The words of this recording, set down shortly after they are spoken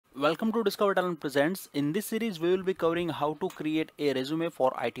Welcome to Discover Talent Presents. In this series, we will be covering how to create a resume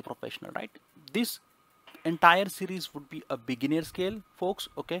for IT professional, right? This entire series would be a beginner scale, folks.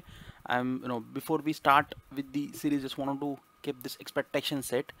 Okay, before we start with the series, just wanted to keep this expectation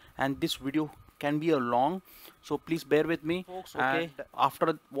set, and this video can be a long, so please bear with me, folks. Okay, and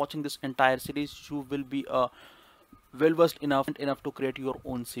after watching this entire series, you will be well versed enough to create your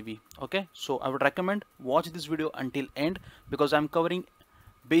own CV. Okay, so I would recommend watch this video until end because I'm covering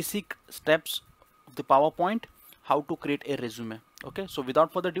basic steps of the PowerPoint, how to create a resume. Okay, so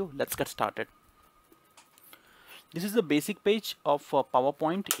without further ado, let's get started. This is the basic page of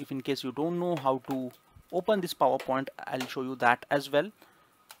PowerPoint. If in case you don't know how to open this PowerPoint, I'll show you that as well.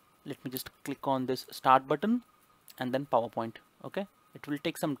 Let me just click on this start button and then PowerPoint. Okay, it will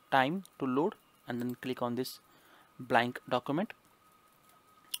take some time to load, and then click on this blank document.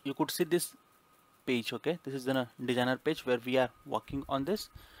 You could see this page. Okay, this is the designer page where we are working on this,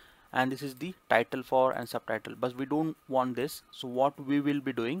 and this is the title for and subtitle, but we don't want this. So what we will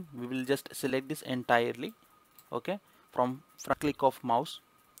be doing, we will just select this entirely. Okay, from click of mouse,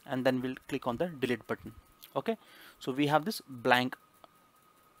 and then we'll click on the delete button. Okay, so we have this blank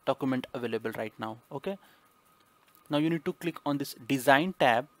document available right now. Okay, now you need to click on this design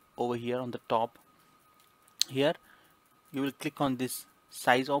tab over here on the top. Here you will click on this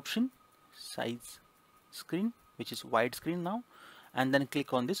size option, size screen, which is widescreen now, and then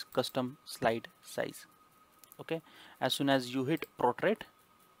click on this custom slide size. Okay, as soon as you hit portrait,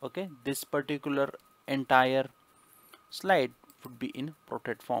 okay, this particular entire slide would be in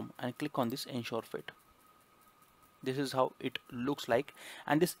portrait form, and click on this ensure fit. This is how it looks like,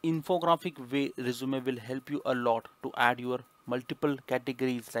 and this infographic way resume will help you a lot to add your multiple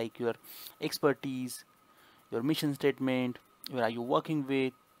categories like your expertise, your mission statement, where are you working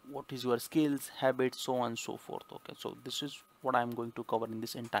with, what is your skills, habits, so on and so forth. Okay, so this is what I'm going to cover in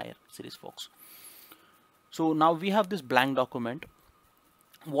this entire series, folks. So now we have this blank document.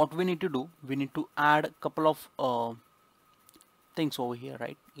 What we need to do, we need to add a couple of things over here,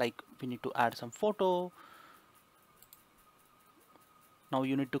 right? Like we need to add some photo. Now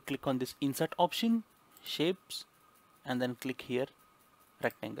you need to click on this insert option, shapes, and then click here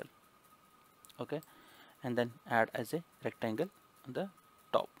rectangle. Okay, and then add as a rectangle on the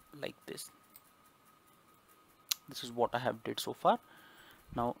top like this. This is what I have did so far.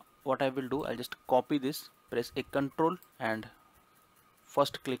 Now what I will do, I'll just copy this, press a control and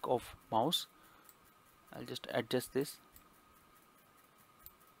first click of mouse. I'll just adjust this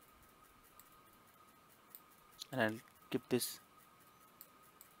and I'll keep this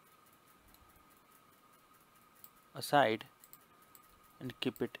aside and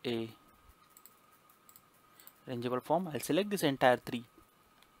keep it a rangeable form. I'll select this entire three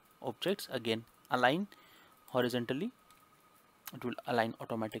objects, again align horizontally, it will align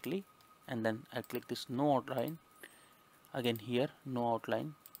automatically, and then I click this no outline, again here no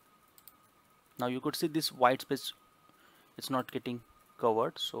outline. Now you could see this white space, it's not getting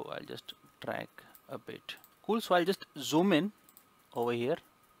covered, so I'll just drag a bit. Cool, so I'll just zoom in over here,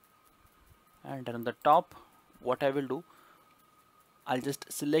 and on the top what I will do, I'll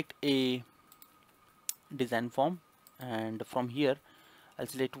just select a design form, and from here I'll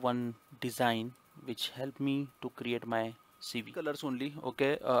select one design which help me to create my CV. Colors only.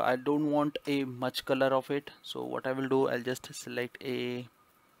 Okay, I don't want a much color of it, so what I will do, I'll just select a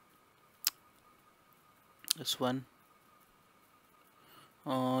this one.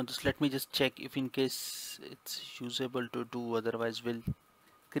 Just let me just check if in case it's usable to do, otherwise we'll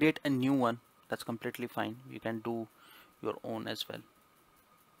create a new one. That's completely fine, you can do your own as well.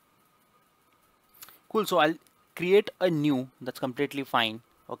 Cool, so I'll create a new, that's completely fine.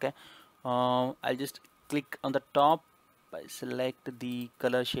 Okay, I'll just click on the top, I select the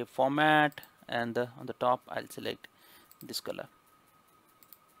color shape format, and on the top I'll select this color.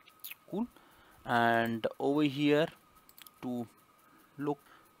 Cool, and over here to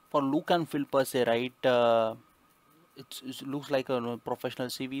look and feel per se, right, it looks like a professional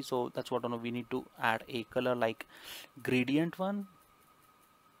CV, so that's what we need to add a color like gradient one.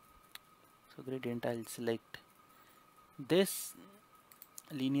 So gradient, I'll select this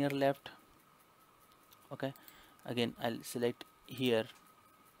linear left. Okay, again I'll select here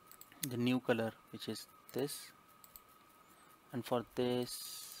the new color, which is this, and for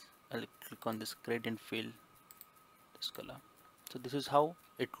this I'll click on this gradient fill, this color. So this is how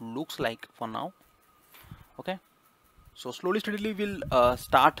it looks like for now. Okay, so slowly steadily we'll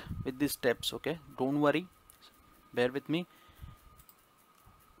start with these steps. Okay, don't worry, bear with me.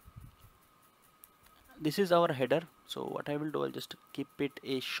 This is our header, so what I will do, I'll just keep it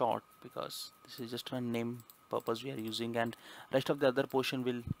a short because this is just a name purpose we are using, and rest of the other portion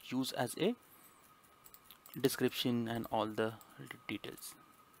will use as a description and all the details.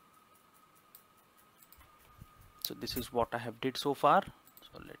 So this is what I have did so far.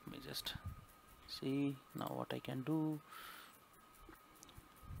 So let me just see now what I can do.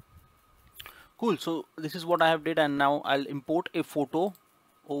 Cool. So this is what I have did, and now I'll import a photo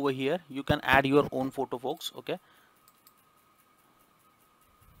over here. You can add your own photo, folks. Okay.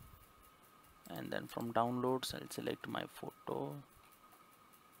 And then from downloads, I'll select my photo.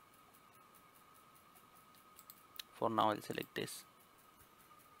 For now, I'll select this.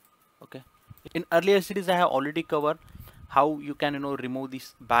 Okay. In earlier series, I have already covered how you can remove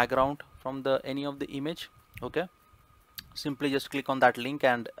this background from the any of the image. Okay. Simply just click on that link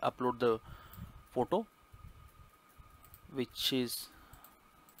and upload the photo, which is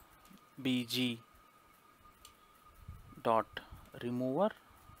bg dot remover.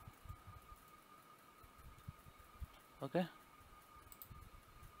 Okay,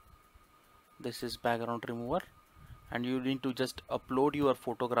 this is background remover, and you need to just upload your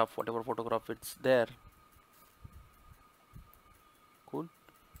photograph, whatever photograph it's there. Cool.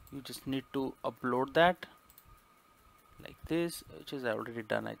 You just need to upload that like this, which is already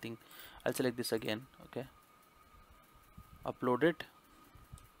done. I think I'll select this again. Okay, upload it.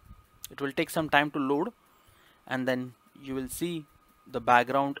 It will take some time to load, and then you will see the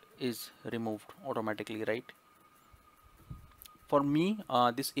background is removed automatically, right? For me,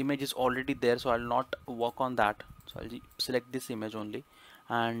 this image is already there, so I'll not work on that. So I'll select this image only,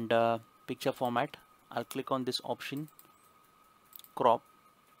 and picture format, I'll click on this option, crop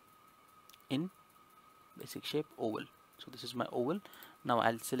in basic shape oval. So this is my oval. Now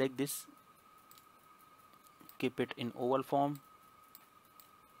I'll select this, keep it in oval form.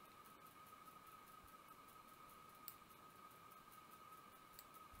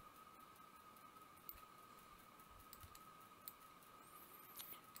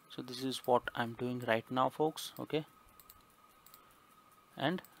 So this is what I'm doing right now, folks. Okay,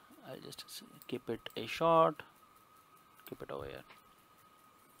 and I'll just keep it a short, keep it over here,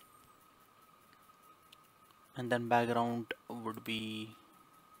 and then background would be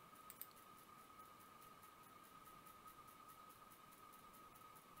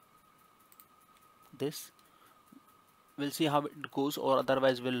this. We'll see how it goes, or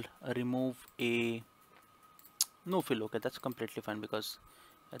otherwise we'll remove a no fill. Okay, that's completely fine because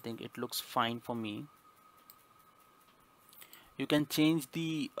I think it looks fine for me. You can change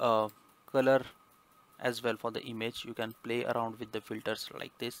the color as well for the image. You can play around with the filters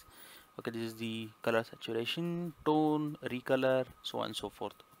like this. Okay, this is the color saturation, tone, recolor, so on and so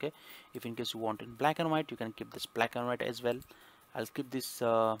forth. Okay, if in case you want in black and white, you can keep this black and white as well. I'll keep this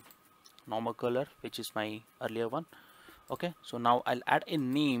normal color, which is my earlier one. Okay, so now I'll add a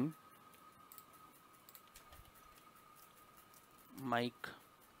name, Mike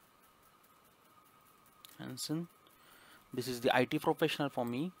Hansen. This is the IT professional for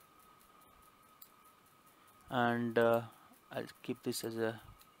me, and I'll keep this as a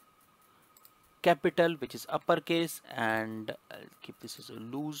capital, which is uppercase, and I'll keep this as a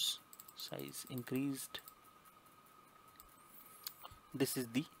loose, size increased. This is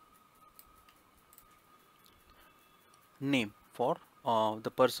the name for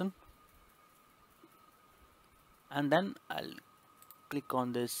the person, and then I'll click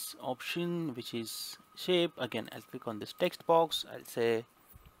on this option, which is shape. Again, I'll click on this text box. I'll say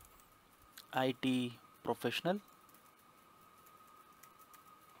IT professional.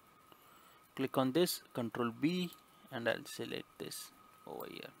 Click on this, Control B, and I'll select this over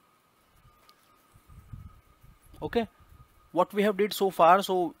here. Okay, what we have did so far,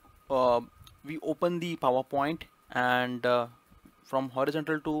 so we open the PowerPoint, and from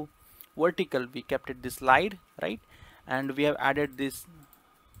horizontal to vertical we kept it this slide, right? And we have added this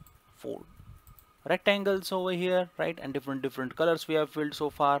 4 rectangles over here, right? And different colors we have filled so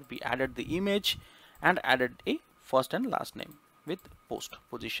far. We added the image and added a first and last name with post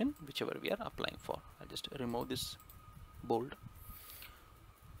position, whichever we are applying for. I'll just remove this bold.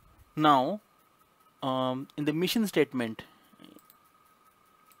 Now in the mission statement,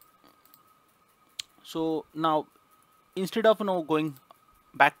 so now instead of going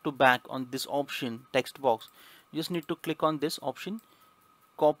back to back on this option text box, you just need to click on this option,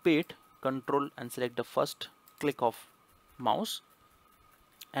 copy it, control and select the first click of mouse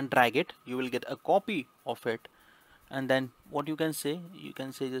and drag it. You will get a copy of it, and then what you can say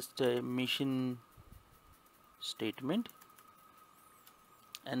just a mission statement,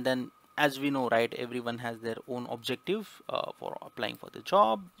 and then as we know, right, everyone has their own objective for applying for the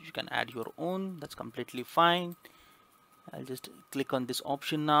job. You can add your own, that's completely fine. I'll just click on this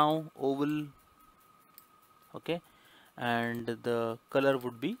option now, oval, okay, and the color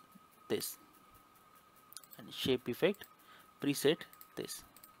would be this, and shape effect preset this.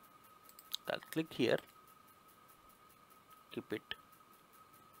 I'll click here, keep it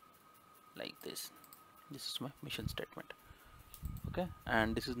like this. This is my mission statement, okay,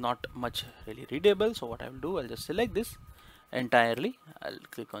 and this is not much really readable, so what I will do, I'll just select this entirely. I'll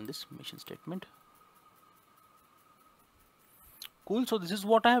click on this mission statement. Cool. So this is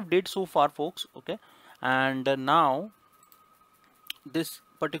what I have did so far, folks, okay, and now this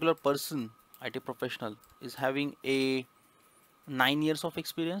particular person, IT professional, is having a 9 years of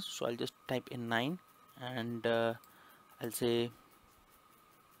experience, so I'll just type in 9, and I'll say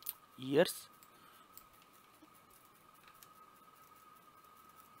years.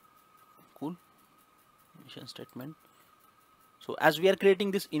 Cool. Mission statement. So as we are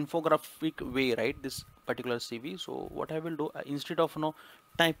creating this infographic way, right, this particular CV, so what I will do, instead of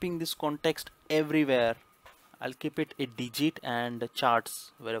typing this context everywhere, I'll keep it a digit and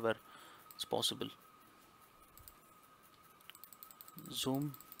charts wherever it's possible.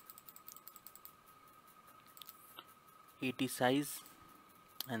 Zoom 80 size,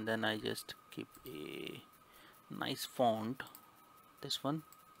 and then I just keep a nice font, this one,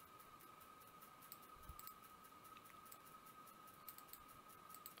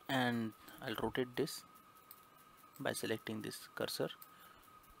 and I'll rotate this by selecting this cursor.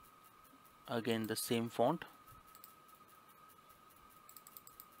 Again the same font,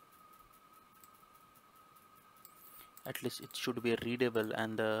 at least it should be readable,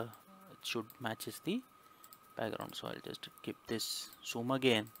 and it should matches the background. So I'll just keep this zoom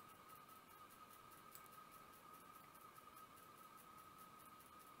again.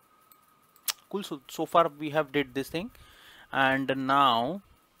 Cool. So far we have did this thing, and now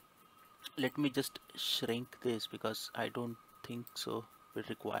let me just shrink this because I don't think so we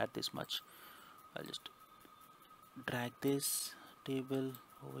require this much. I'll just drag this table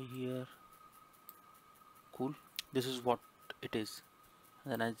over here. Cool. This is what it is.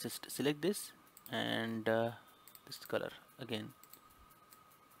 And then I just select this and this color again,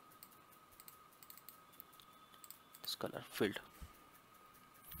 this color filled.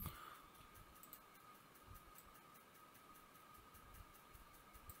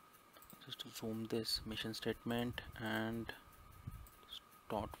 Just to zoom this mission statement, and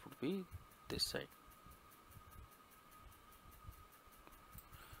dot would be this side.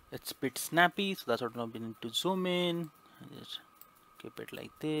 It's a bit snappy, so that's what now we need to zoom in and just keep it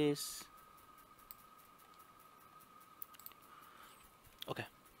like this. Okay,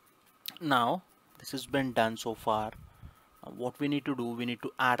 now this has been done so far. What we need to do, we need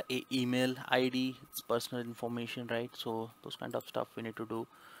to add a email ID. It's personal information, right? So those kind of stuff we need to do.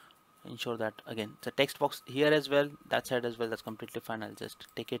 Ensure that, again, it's a text box here as well, that side as well, that's completely fine. I'll just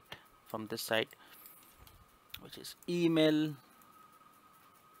take it from this side, which is email,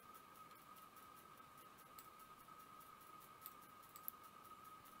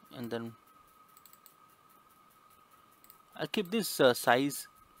 and then I'll keep this size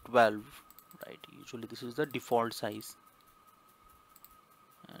 12, right? Usually this is the default size,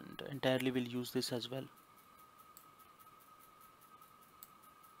 and entirely we'll use this as well.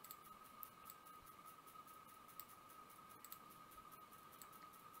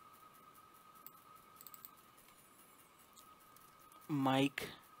 Mike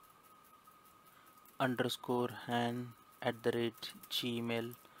underscore han@gmail.com.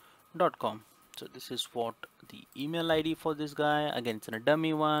 So this is what the email ID for this guy. Again, it's in a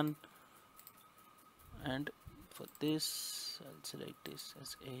dummy one, and for this I'll select this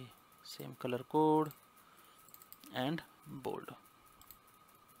as a same color code and bold.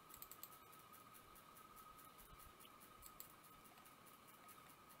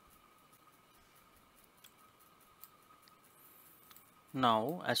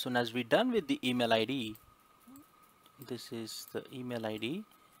 Now as soon as we're done with the email ID, this is the email ID,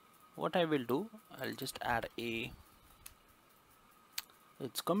 what I will do, I'll just add its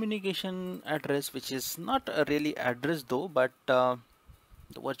communication address, which is not a really address though, but the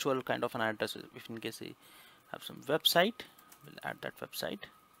virtual kind of an address. If in case I have some website, we'll add that website.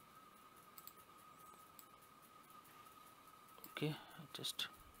 Okay, just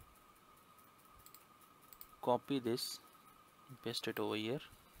copy this and paste it over here.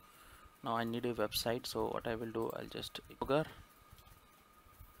 Now I need a website, so what I will do, I'll just blogger,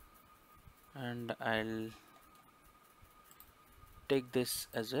 and I'll take this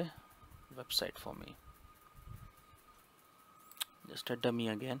as a website for me, just a dummy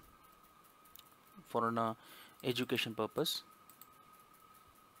again for an education purpose.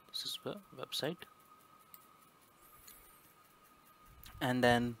 This is the website, And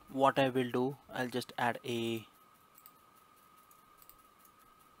then what I will do, I'll just add a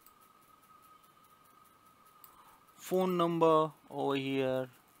phone number over here.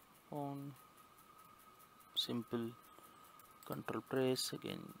 Phone, simple, control press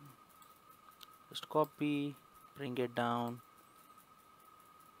again, just copy, bring it down,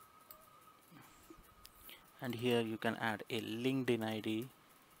 and here you can add a LinkedIn ID.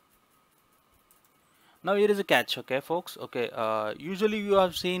 Now here is a catch, okay folks. Okay, usually you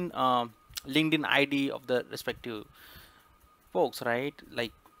have seen LinkedIn ID of the respective folks, right?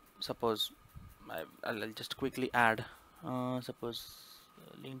 Like suppose I'll just quickly add suppose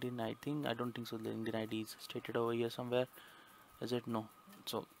LinkedIn, I don't think so LinkedIn ID is stated over here somewhere, is it? No.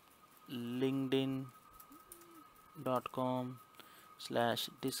 So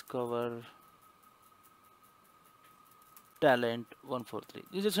linkedin.com/discover talent 143.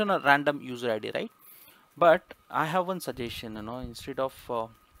 This is a random user ID, right? But I have one suggestion, instead of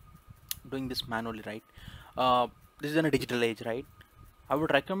doing this manually, right? uh, this is in a digital age, right? I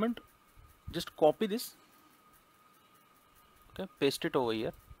would recommend just copy this, okay, paste it over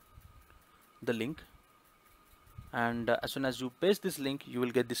here, the link, and as soon as you paste this link you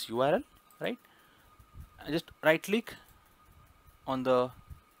will get this URL, right? And just right click on the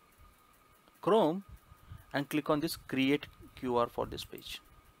Chrome and click on this create QR for this page.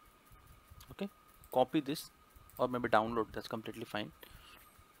 Okay, copy this or maybe download, that's completely fine,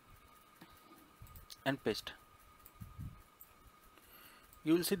 and paste.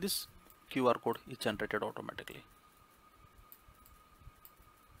 You will see this QR code is generated automatically.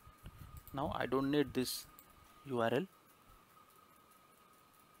 Now I don't need this URL,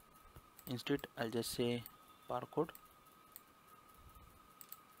 instead I'll just say barcode.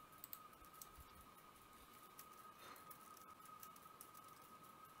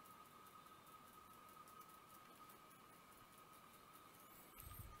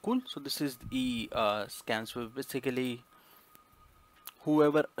 Cool. So this is the scan. So basically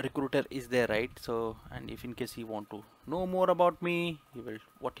whoever recruiter is there, right? So, and if in case he want to know more about me,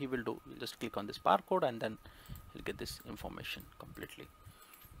 what he will do, he'll just click on this barcode and then he'll get this information completely.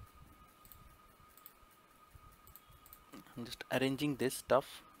 I'm just arranging this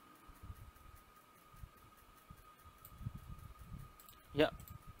stuff. Yeah,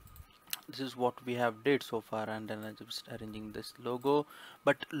 this is what we have did so far, and then I'm just arranging this logo,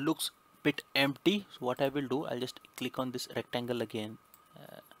 but looks bit empty. So what I will do, I'll just click on this rectangle again,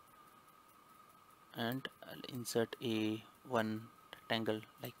 and I'll insert a one rectangle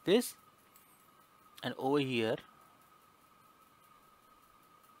like this, and over here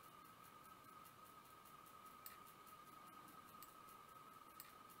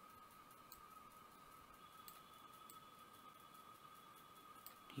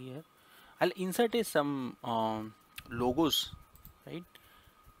I'll insert some logos, right?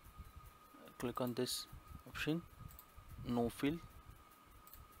 Click on this option, no fill.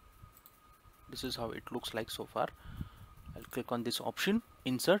 This is how it looks like so far. I'll click on this option,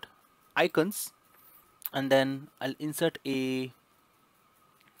 insert icons, and then I'll insert a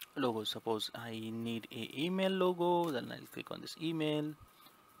logo. Suppose I need a email logo, then I'll click on this email.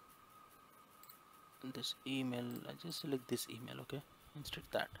 I just select this email, okay, instead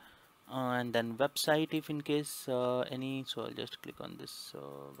that. And then website, if in case any, so I'll just click on this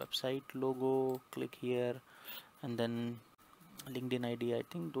website logo, click here, and then LinkedIn ID, I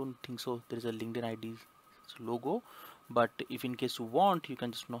don't think so there is a LinkedIn ID logo, but if in case you want, you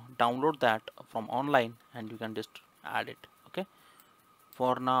can just download that from online and you can just add it. Okay,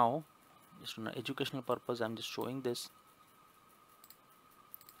 for now, just for educational purpose, I'm just showing this.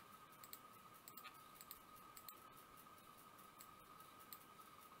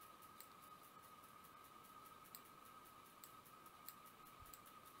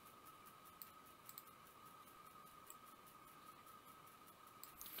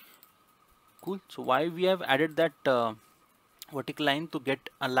 Cool. So why we have added that vertical line to get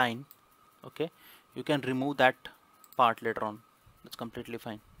a line? Okay, you can remove that part later on, that's completely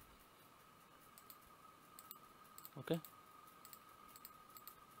fine. Okay,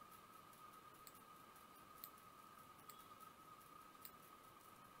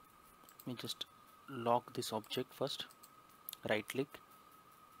 let me just lock this object first. Right click,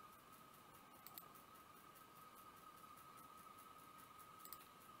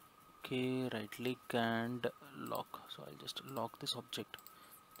 okay, right click and lock. So I'll just lock this object.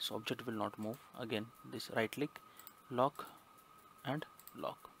 This object will not move. Again, this right click, lock, and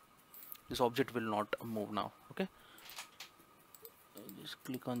lock. This object will not move now. Okay, just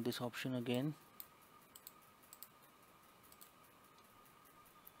click on this option again.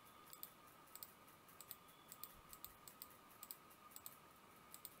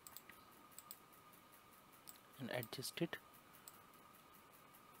 adjust it.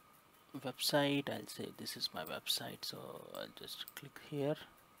 Website, I'll say this is my website, so I'll just click here.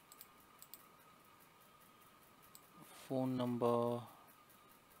 Phone number,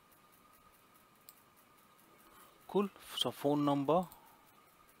 cool. So phone number,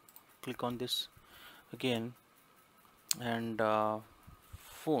 click on this again, and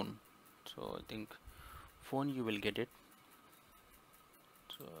phone, so I think phone you will get it.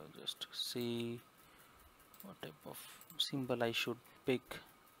 So just see what type of symbol I should pick.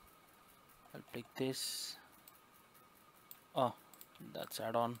 I'll pick this. Oh, that's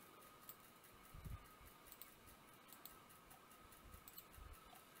add-on.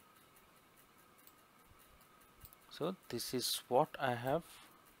 So this is what I have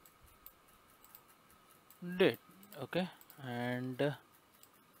did. Okay, and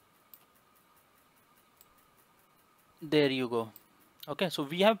there you go. Okay, so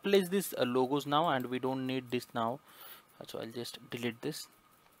we have placed these logos now, and we don't need this now, so I'll just delete this.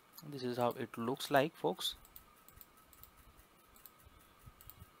 This is how it looks like, folks.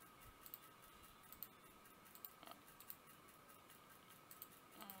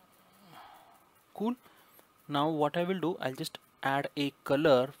 Cool. Now what I will do, I'll just add a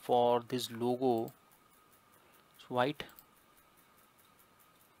color for this logo. It's white.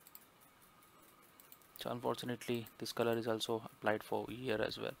 So unfortunately this color is also applied for here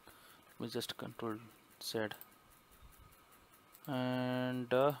as well. Let me just Control Z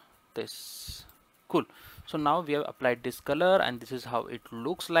and this. Cool. So now we have applied this color, and this is how it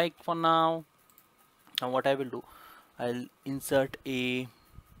looks like for now. Now what I will do, I'll insert a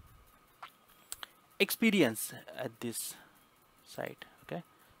experience at this site. Okay,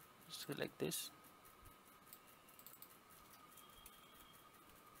 so like this.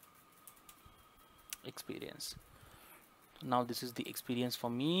 Experience. Now this is the experience for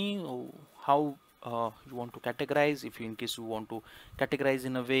me. How you want to categorize, if you in case you want to categorize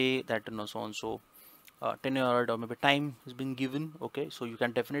in a way that so and so tenured or maybe time has been given. Okay, so you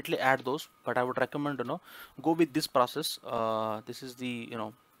can definitely add those, but I would recommend go with this process. This is the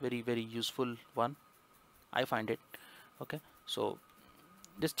very useful one, I find it. Okay, so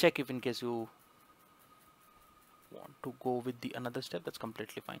just check if in case you want to go with the another step, that's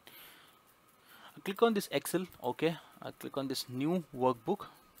completely fine. Click on this Excel. Okay, click on this new workbook.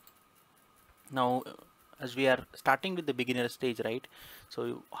 Now as we are starting with the beginner stage, right?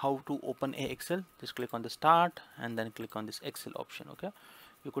 So how to open a Excel, just click on the start and then click on this Excel option. Okay,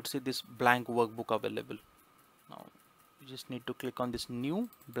 you could see this blank workbook available. Now you just need to click on this new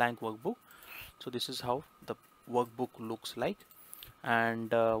blank workbook. So this is how the workbook looks like, and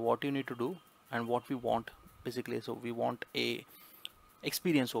what you need to do and what we want basically, so we want a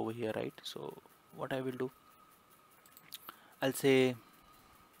experience over here, right? So what I will do, I'll say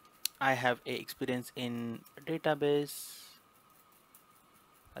I have a experience in database.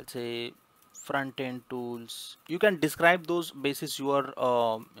 I'll say front-end tools. You can describe those basis your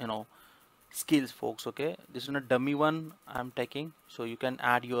skills, folks. Okay, this is a dummy one I'm taking, so you can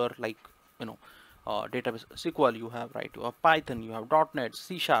add your database SQL you have, right? You have Python, you have .NET,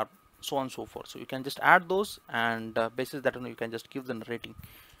 C#, so on and so forth. So you can just add those, and basis that you can just give them rating.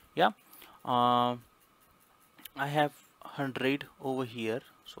 Yeah, I have 100 over here.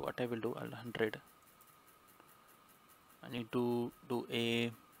 So what I will do, I'll 100. I need to do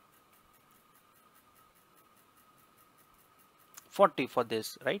a 40 for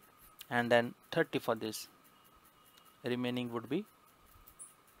this, right? And then 30 for this. Remaining would be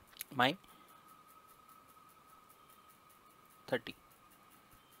my 30.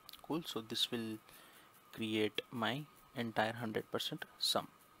 Cool. So this will create my entire 100% sum,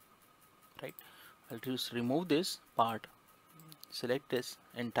 right? I'll just remove this part, select this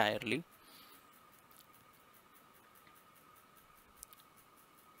entirely,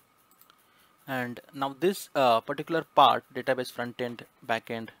 and now this particular part, database front end,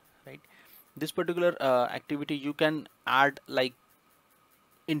 back end, right? This particular activity you can add like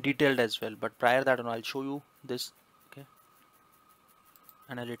in detailed as well, but prior that I'll show you this. Okay,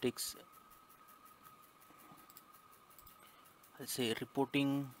 analytics, I'll say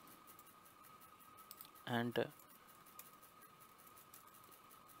reporting and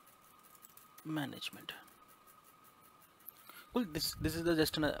management. Well, this is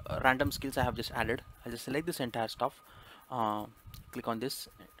just random skills I have just added. I'll just select this entire stuff, click on this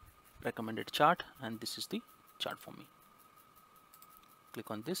recommended chart, and this is the chart for me. Click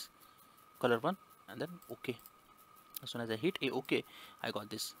on this color one and then OK. As soon as I hit a OK, I got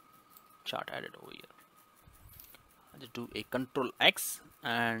this chart added over here. I'll just do a Control X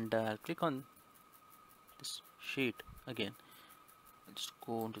and click on this sheet again. I'll just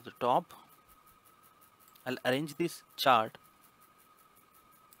go to the top I'll arrange this chart.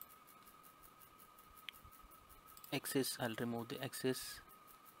 Axis, I'll remove the axis.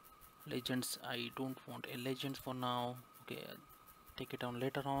 Legends, I don't want a legends for now. Okay, I'll take it down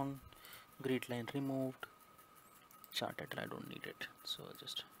later on. Grid line removed. Chart title, I don't need it, so I'll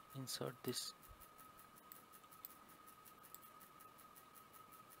just insert this.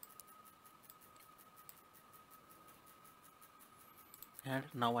 And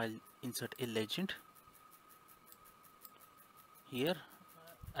now I'll insert a legend. Here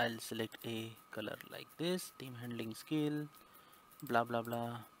I'll select a color like this, team handling skill, blah blah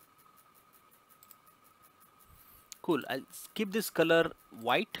blah. Cool, I'll keep this color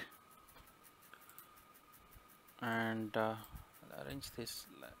white, and I'll arrange this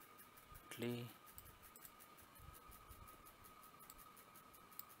lightly.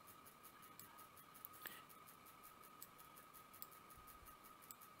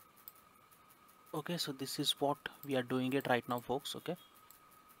 Okay, so this is what we are doing it right now, folks. Okay,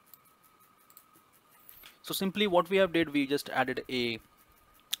 so simply what we have did, we just added a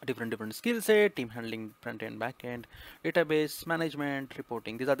different skill set: team handling, front end, back end, database management,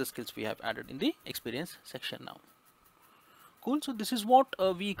 reporting. These are the skills we have added in the experience section now. Cool, so this is what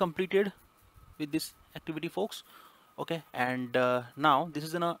we completed with this activity, folks. Okay, and now this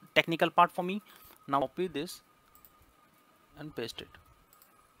is in a technical part for me. Now copy this and paste it.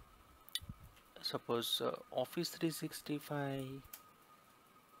 Suppose Office 365,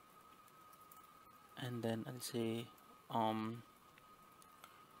 and then I'll say Office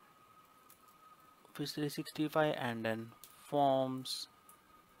 365, and then forms,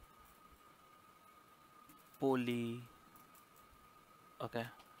 poly. Okay,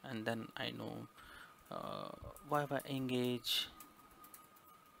 and then I know Wi-Fi engage.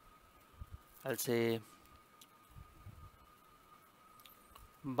 I'll say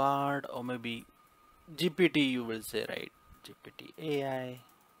Bard, or maybe GPT, you will say, right? GPT AI,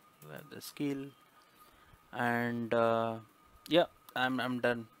 you have the skill, and yeah, I'm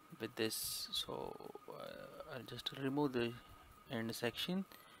done with this. So I'll just remove the end section,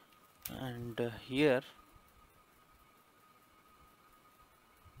 and here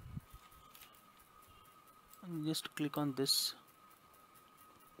just click on this.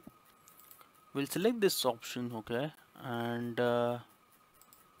 We'll select this option, okay, and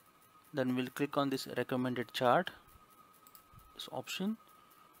then we'll click on this recommended chart, this option.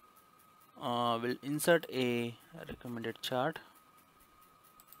 We'll insert a recommended chart,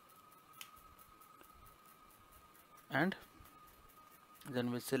 and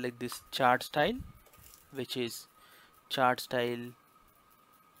then we'll select this chart style, which is chart style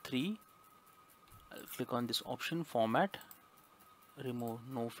 3. I'll click on this option, format, remove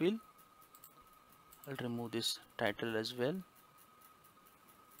no fill. I'll remove this title as well.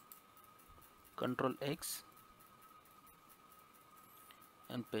 Control X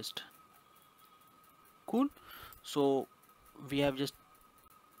and paste. Cool, so we have just,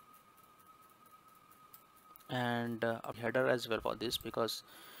 and a header as well for this, because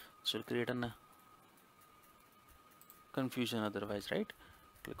this will create a confusion otherwise, right?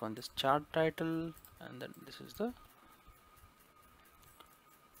 Click on this chart title, and then this is the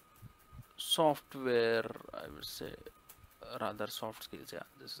software, I would say, rather soft skills. Yeah,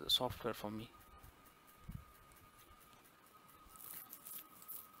 this is a software for me.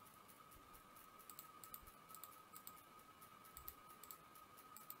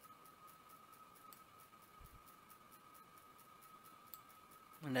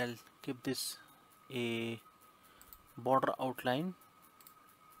 And I'll keep this a border outline,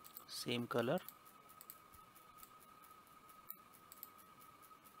 same color.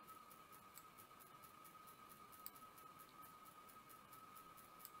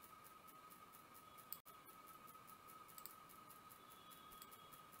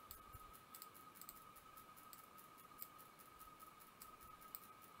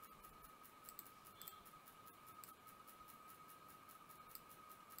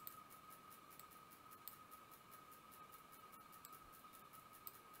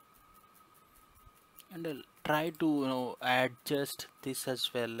 And I'll try to adjust this as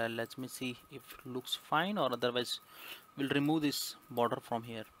well. Let me see if it looks fine, or otherwise we'll remove this border from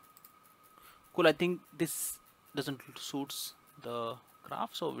here. Cool, I think this doesn't suits the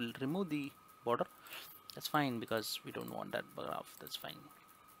graph, so we'll remove the border. That's fine, because we don't want that graph. That's fine.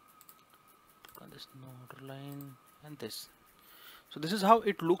 Click on this node line and this. So this is how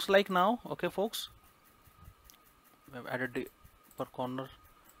it looks like now. Okay, folks, we have added the per corner,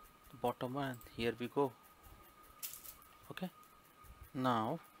 the bottom one, and here we go. Okay,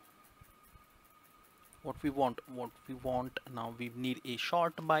 now what we want now, we need a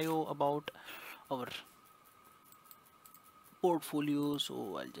short bio about our portfolio.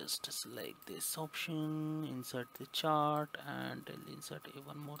 So I'll just select this option, insert the chart, and I'll insert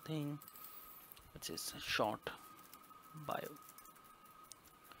one more thing, which is a short bio.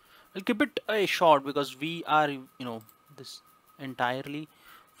 I'll keep it a short because we are, this entirely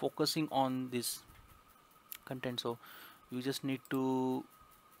focusing on this content. So you just need to,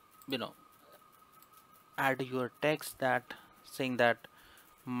 you know, add your text that saying that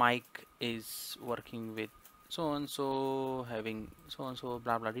Mike is working with so and so, having so and so,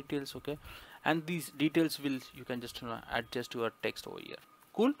 blah blah details. Okay, and these details will, you can just adjust your text over here.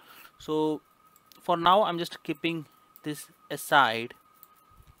 Cool. So for now I'm just keeping this aside.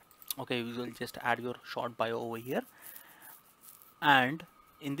 Okay, we will just add your short bio over here, and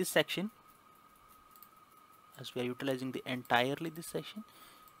in this section, as we are utilizing the entirely this section,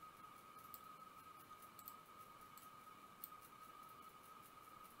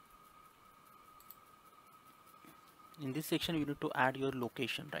 in this section you need to add your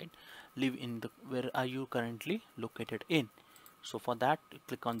location, right? Live in the, where are you currently located in. So for that,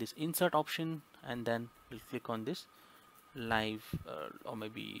 click on this insert option, and then we'll click on this live or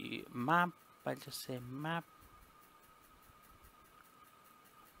maybe map. I'll just say map.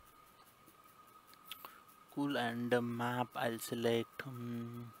 Cool. And the map I'll select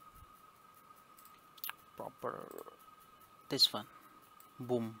proper this one.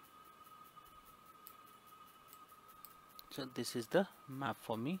 Boom. So this is the map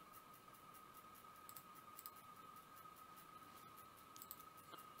for me.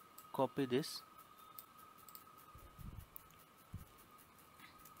 Copy this,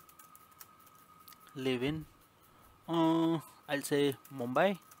 live in I'll say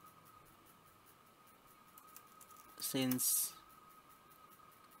Mumbai since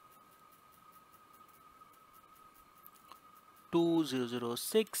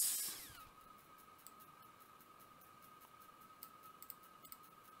 2006.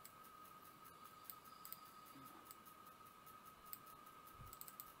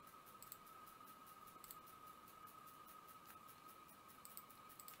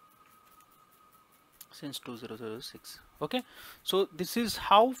 Since 2006. Okay, so this is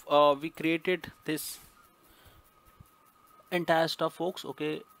how we created this entire stuff, folks.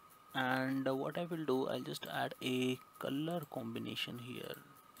 Okay, and what I will do, I'll just add a color combination here.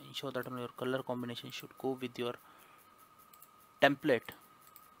 Ensure that your color combination should go with your template.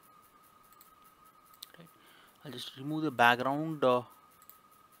 Right. I'll just remove the background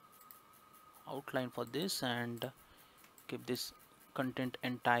outline for this and keep this content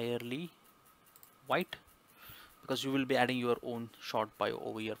entirely white, because you will be adding your own short bio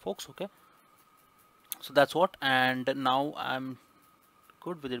over here, folks. Okay, so that's what, and now I'm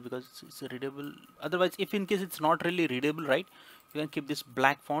good with it because it's readable. Otherwise, if in case it's not really readable, right, you can keep this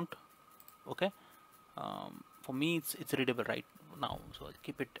black font. Okay, for me it's readable right now, so I'll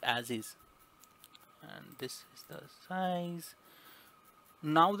keep it as is, and this is the size.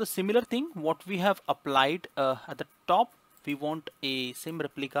 Now the similar thing what we have applied at the top, we want a same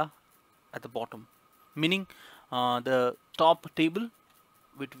replica at the bottom, meaning the top table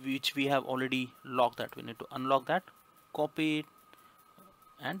with which we have already locked, that we need to unlock that, copy it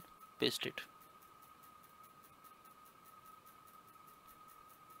and paste it.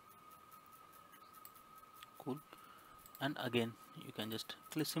 Cool. And again you can just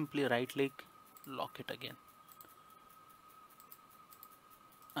simply right click, lock it again,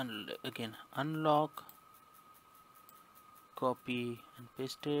 and again unlock, copy and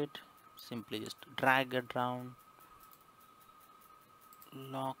paste it. Simply just drag it down,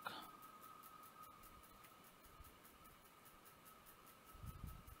 lock,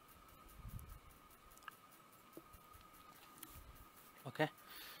 okay.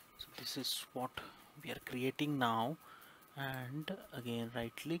 So this is what we are creating now, and again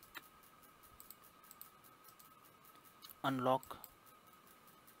right click, unlock,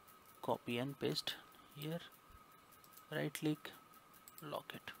 copy and paste here, right click,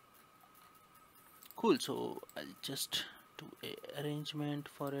 lock it. Cool. So I'll just do a arrangement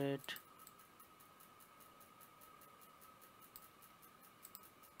for it.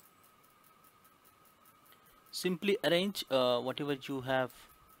 Simply arrange whatever you have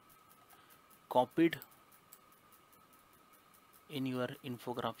copied in your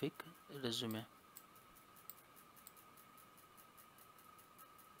infographic resume.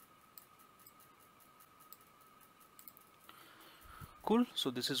 Cool. So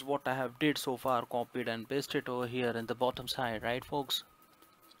this is what I have did so far, copied and pasted over here in the bottom side, right, folks?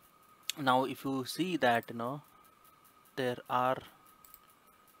 Now if you see that, there are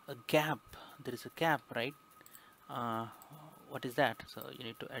a gap, there is a gap, right? uh, what is that? So you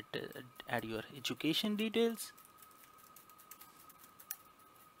need to add your education details,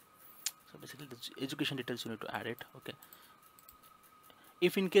 So basically the education details you need to add it. Okay,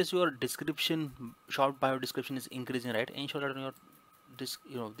 if in case your description, short bio description is increasing, right, ensure that on your this,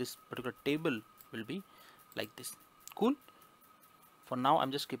 this particular table will be like this. Cool. For now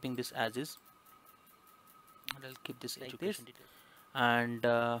I'm just keeping this as is, and I'll keep this like education details, and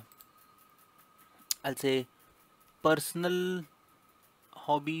I'll say personal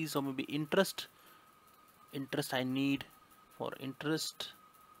hobbies or maybe interest I need. For interest,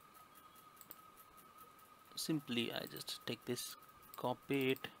 simply I just take this,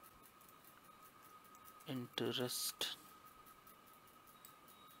 copy it, interest,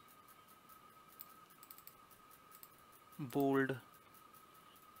 bold,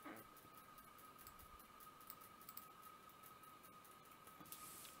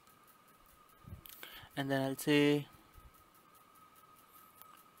 and then I'll say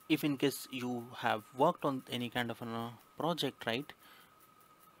if in case you have worked on any kind of a project, right,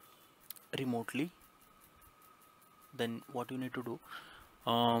 remotely, then what you need to do,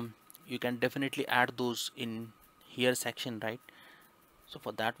 you can definitely add those in here section, right? So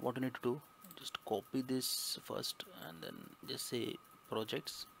for that, what you need to do, just copy this first and then just say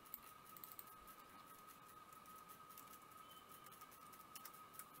projects,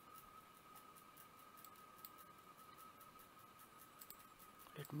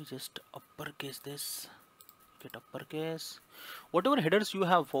 let me just uppercase this, get uppercase, whatever headers you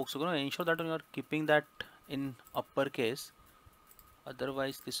have, folks, you're going to ensure that you are keeping that in uppercase,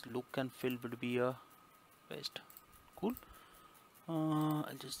 otherwise this look and feel would be a waste. Cool. I'll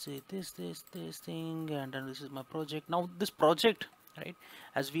just say this thing, and then this is my project. Now this project, right,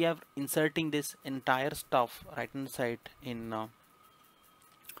 as we have inserting this entire stuff right inside in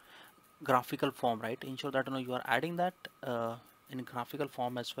graphical form, right, ensure that you are adding that in graphical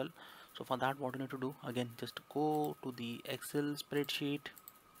form as well. So for that, what you need to do, again, just go to the Excel spreadsheet,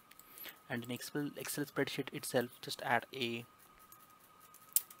 and in Excel spreadsheet itself, just add a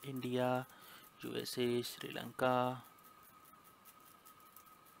India, USA, Sri Lanka.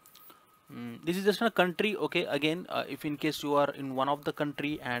 This is just a country. Okay, again, if in case you are in one of the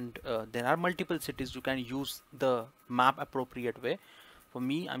country and there are multiple cities, you can use the map appropriate way. For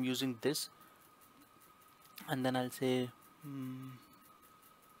me, I'm using this, and then I'll say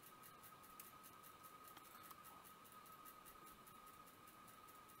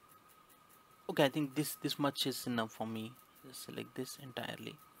okay, I think this much is enough for me. Just select this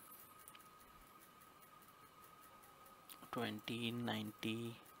entirely. 20,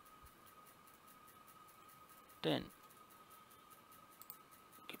 90, 10,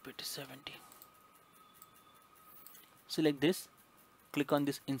 keep it 70. Select this, click on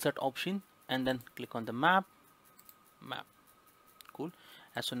this insert option, and then click on the map. Cool.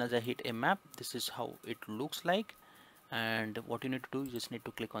 As soon as I hit a map, this is how it looks like. And what you need to do, you just need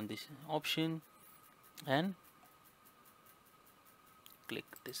to click on this option and click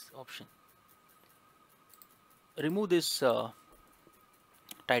this option. Remove this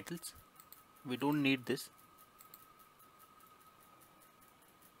titles, we don't need this.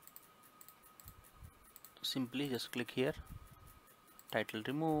 Simply just click here, title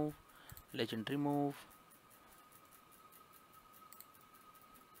remove, legend remove,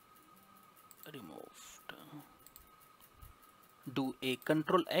 removed. Do a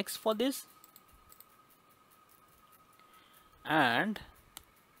Control X for this, and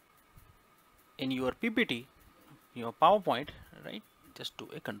in your PPT, your PowerPoint, right, just do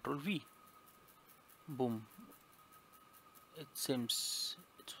a Control V. Boom. It seems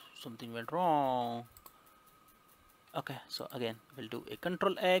something went wrong. Okay, so again we'll do a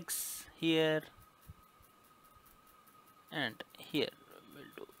Control X here, and here we'll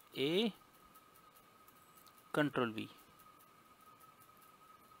do a Control V.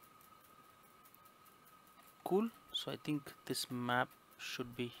 Cool. So I think this map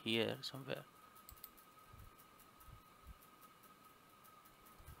should be here somewhere.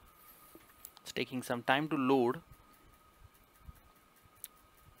 It's taking some time to load.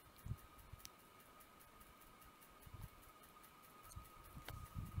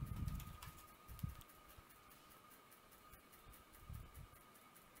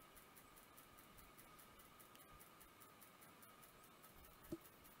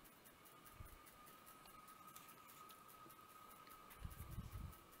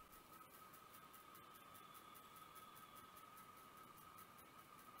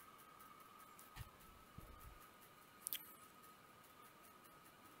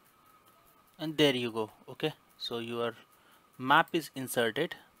 And there you go. Okay, so your map is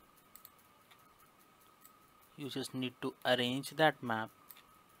inserted. You just need to arrange that map.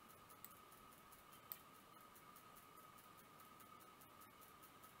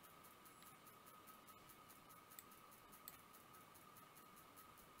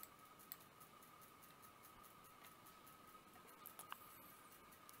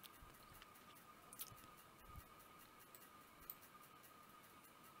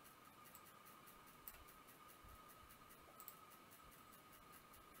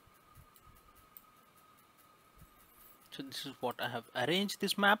 So this is what I have arranged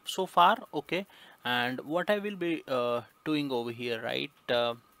this map so far. Okay, and what I will be doing over here, right,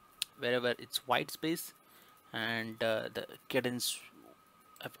 wherever it's white space and the cadence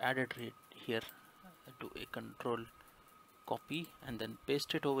I've added it here. I'll do a control copy and then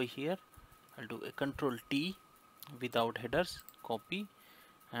paste it over here. I'll do a control T without headers, copy,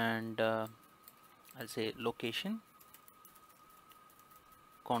 and I'll say location,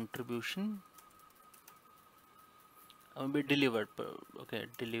 contribution, will be delivered. Okay,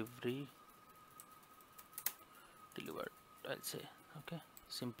 delivery delivered, I'll say. Okay,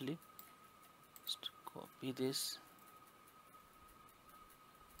 simply just copy this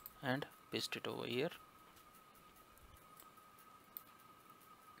and paste it over here.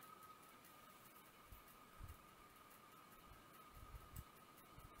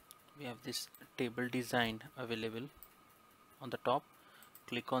 We have this table design available on the top.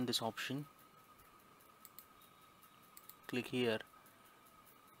 Click on this option, click here,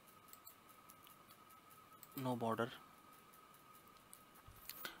 no border.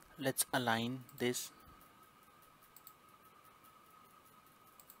 Let's align this.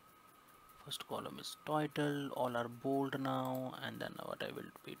 First column is title, all are bold now, and then what I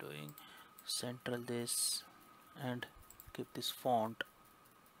will be doing, central this and keep this font.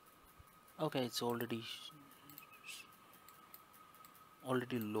 Okay, it's already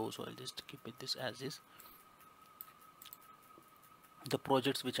low, so I'll just keep it this as is. The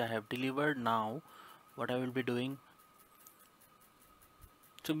projects which I have delivered now, what I will be doing,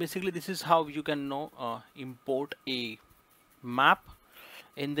 so basically this is how you can know import a map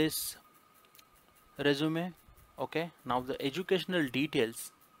in this resume. Okay, now the educational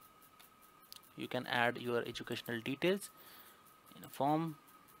details, you can add your educational details in a form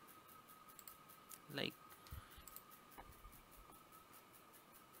like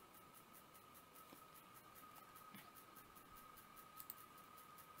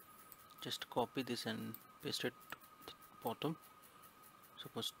just copy this and paste it to the bottom.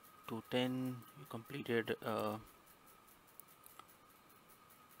 Suppose 210 you completed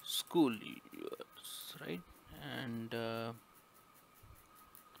school years, right? And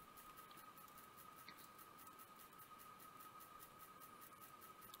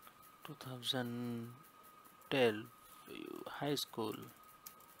 2012 high school,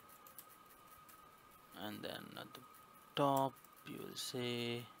 and then at the top you will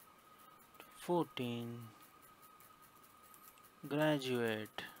say 14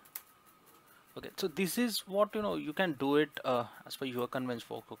 graduate. Okay, so this is what you can do it as per your convenience,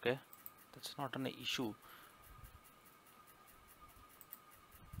 folk. Okay, that's not an issue.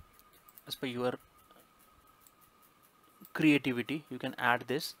 As per your creativity you can add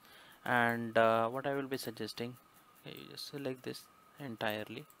this, and what I will be suggesting, you just select this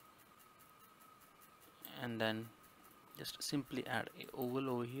entirely and then just simply add a oval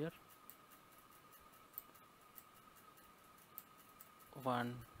over here,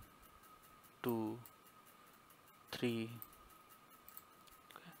 1 2 3.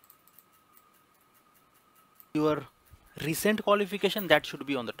 Okay. Your recent qualification, that should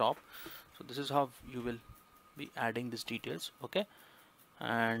be on the top. So this is how you will be adding these details. Okay,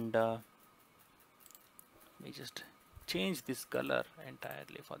 and we just change this color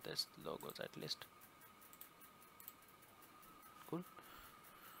entirely for this logos at least. Cool.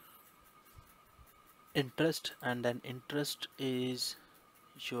 Interest, and then interest is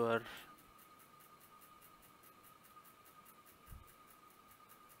your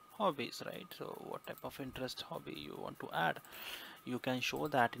hobbies, right? So what type of interest hobby you want to add, you can show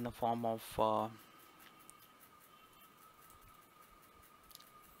that in the form of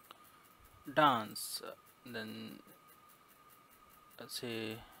dance, then let's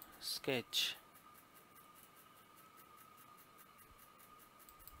say sketch,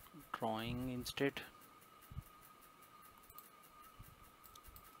 drawing instead.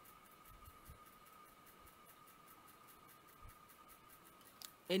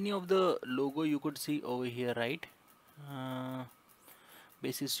 Any of the logo you could see over here, right?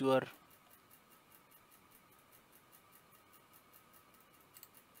 Basis your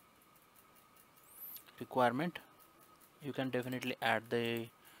requirement, you can definitely add the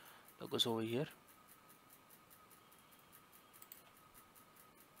logos over here.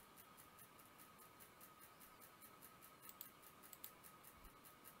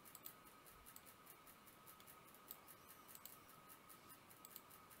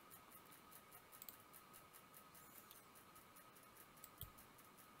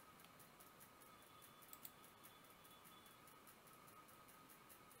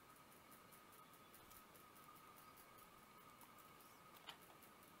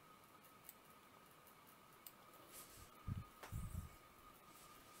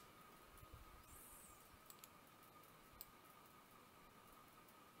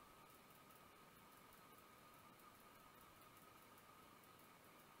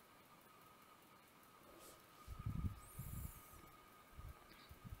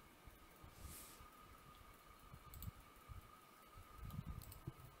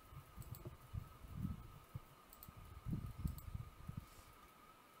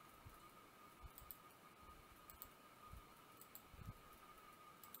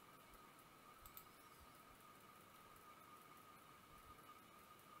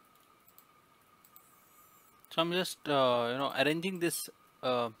 So I'm just arranging this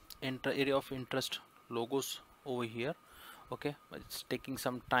area of interest logos over here. Okay, but it's taking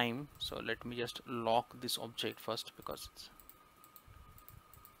some time, so let me just lock this object first because it's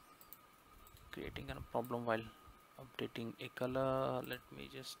creating a problem while updating a color. Let me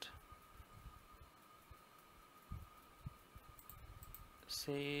just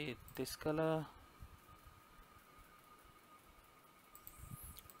say this color.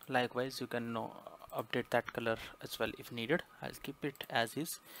 Likewise, you can update that color as well if needed. I'll keep it as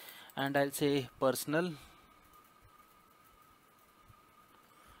is, and I'll say personal.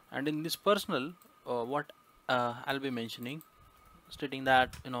 And in this personal, what I'll be mentioning, stating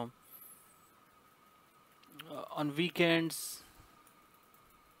that on weekends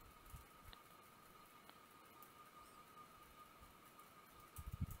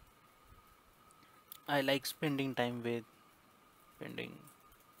I like spending time with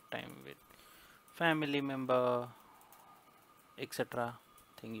family member, etc.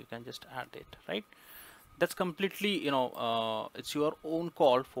 thing. You can just add it, right? That's completely it's your own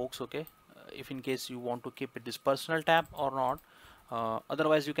call, folks. Okay, if in case you want to keep it this personal tab or not.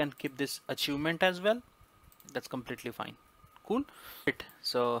 Otherwise you can keep this achievement as well. That's completely fine. Cool.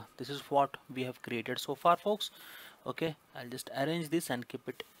 So this is what we have created so far, folks. Okay, I'll just arrange this and keep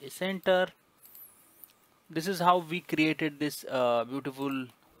it a center. This is how we created this beautiful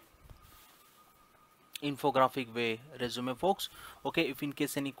infographic way resume, folks. Okay, if in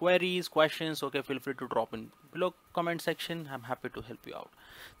case any queries, questions, okay, feel free to drop in below comment section. I'm happy to help you out.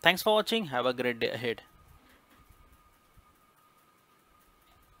 Thanks for watching. Have a great day ahead.